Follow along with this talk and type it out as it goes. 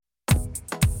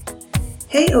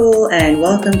Hey all, and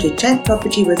welcome to Chat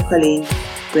Property with Colleen,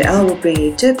 where I will bring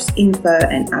you tips, info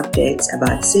and updates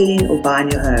about selling or buying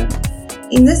your home.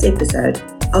 In this episode,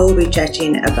 I will be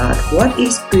chatting about what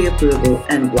is pre-approval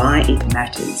and why it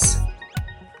matters.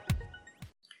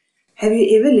 Have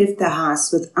you ever left the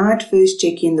house without first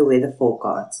checking the weather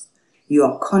forecast? You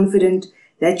are confident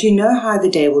that you know how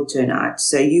the day will turn out,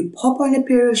 so you pop on a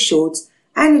pair of shorts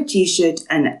and a t-shirt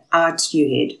and out you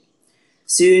head.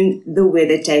 Soon, the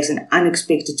weather takes an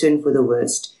unexpected turn for the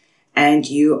worst, and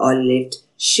you are left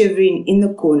shivering in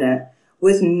the corner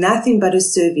with nothing but a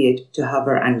serviette to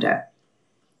hover under.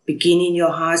 Beginning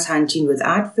your house hunting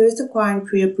without first acquiring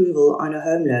pre-approval on a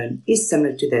home loan is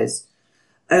similar to this,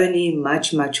 only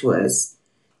much, much worse.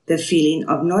 The feeling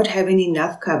of not having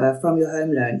enough cover from your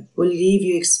home loan will leave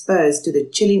you exposed to the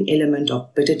chilling element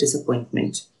of bitter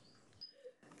disappointment.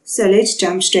 So let's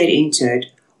jump straight into it.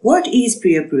 What is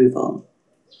pre-approval?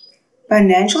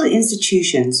 Financial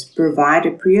institutions provide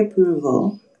a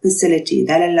pre-approval facility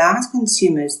that allows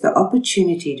consumers the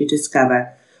opportunity to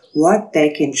discover what they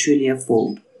can truly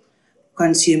afford.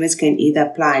 Consumers can either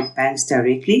apply at banks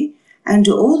directly and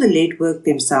do all the legwork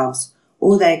themselves,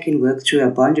 or they can work through a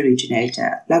bond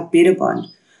originator like Better Bond,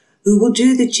 who will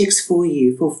do the checks for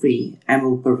you for free and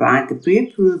will provide the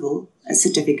pre-approval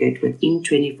certificate within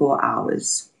 24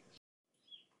 hours.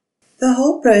 The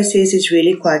whole process is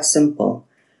really quite simple.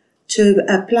 To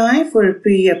apply for a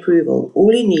pre-approval,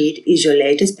 all you need is your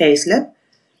latest payslip,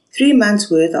 3 months'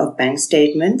 worth of bank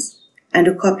statements, and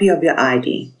a copy of your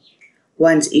ID.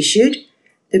 Once issued,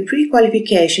 the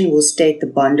pre-qualification will state the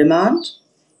bond amount,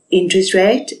 interest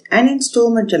rate, and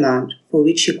installment amount for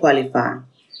which you qualify.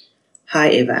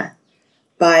 However,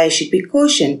 buyers should be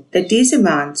cautioned that these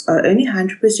amounts are only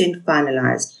 100%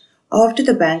 finalized after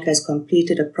the bank has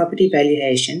completed a property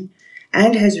valuation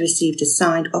and has received a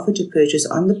signed offer to purchase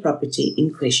on the property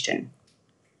in question.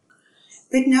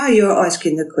 But now you're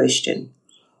asking the question,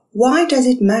 why does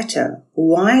it matter?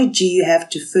 Why do you have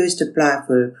to first apply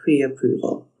for a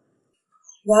pre-approval?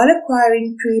 While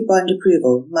acquiring pre-bond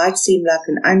approval might seem like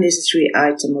an unnecessary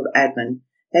item of admin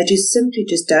that you simply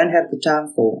just don't have the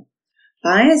time for,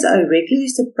 buyers are regularly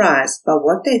surprised by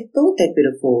what they thought they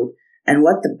could afford and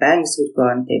what the banks would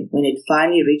grant them when it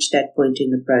finally reached that point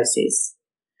in the process.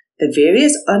 The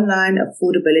various online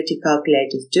affordability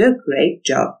calculators do a great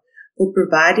job for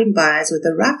providing buyers with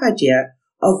a rough idea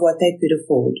of what they could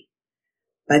afford,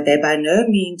 but they by no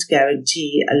means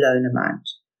guarantee a loan amount.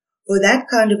 For that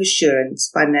kind of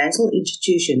assurance, financial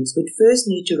institutions would first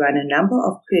need to run a number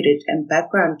of credit and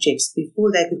background checks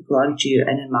before they could grant you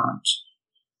an amount.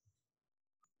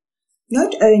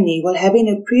 Not only will having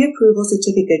a pre-approval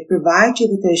certificate provide you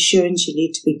with the assurance you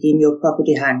need to begin your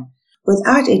property hunt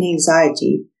without any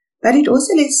anxiety, but it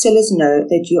also lets sellers know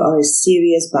that you are a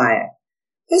serious buyer.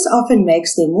 This often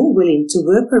makes them more willing to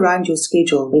work around your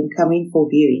schedule when coming for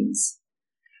viewings.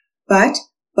 But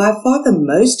by far the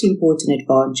most important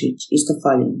advantage is the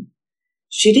following.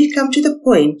 Should it come to the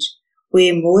point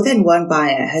where more than one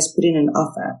buyer has put in an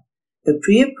offer, the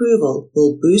pre-approval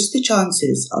will boost the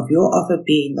chances of your offer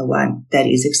being the one that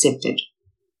is accepted.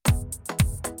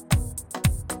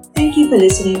 Thank you for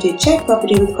listening to Chat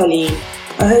Property with Colleen.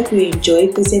 I hope you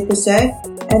enjoyed this episode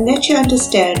and that you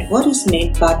understand what is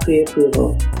meant by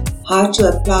pre-approval, how to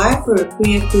apply for a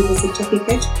pre-approval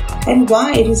certificate, and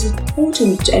why it is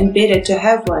important and better to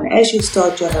have one as you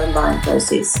start your home buying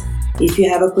process. If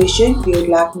you have a question you would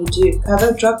like me to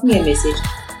cover, drop me a message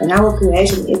and I will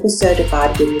create an episode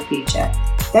about it in the future.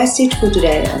 That's it for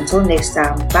today. Until next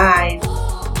time, bye.